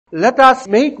Let us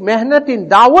make mehnat in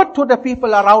da'wat to the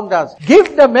people around us.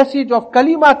 Give the message of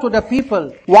kalima to the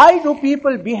people. Why do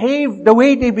people behave the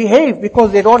way they behave?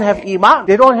 Because they don't have iman.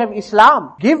 They don't have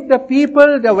Islam. Give the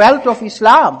people the wealth of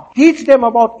Islam. Teach them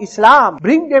about Islam.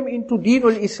 Bring them into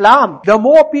Deenul Islam. The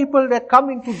more people that come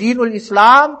into Deenul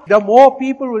Islam, the more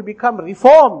people will become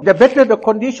reformed. The better the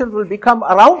conditions will become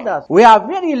around us. We are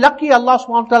very lucky. Allah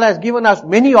subhanahu wa ta'ala has given us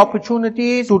many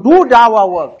opportunities to do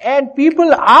dawah work. And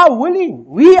people are willing.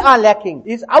 We are lacking.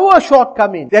 It's our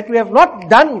shortcoming that we have not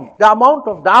done the amount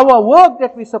of dawah work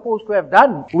that we're supposed to have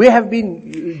done. We have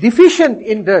been deficient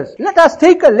in this. Let us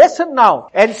take a lesson now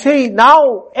and say,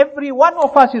 now every one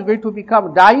of us is going to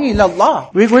become da'i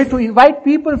ilallah. We're going to invite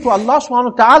people to Allah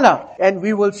subhanahu wa ta'ala, and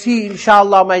we will see,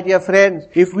 inshallah, my dear friends,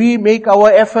 if we make our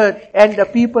effort and the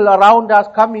people around us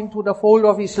come into the fold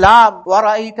of Islam,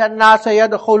 وَرَأَيْتَ النَّاسَ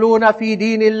يَدْخُلُونَ فِي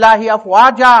دِينِ اللَّهِ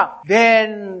أَفْوَاجًا,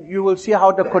 then you will see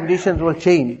how the conditions will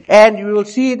change. And you will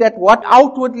see that what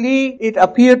outwardly it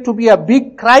appeared to be a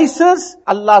big crisis,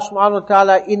 Allah subhanahu wa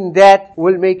ta'ala in that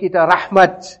will make it a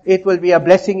rahmat. It will be a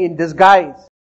blessing in disguise.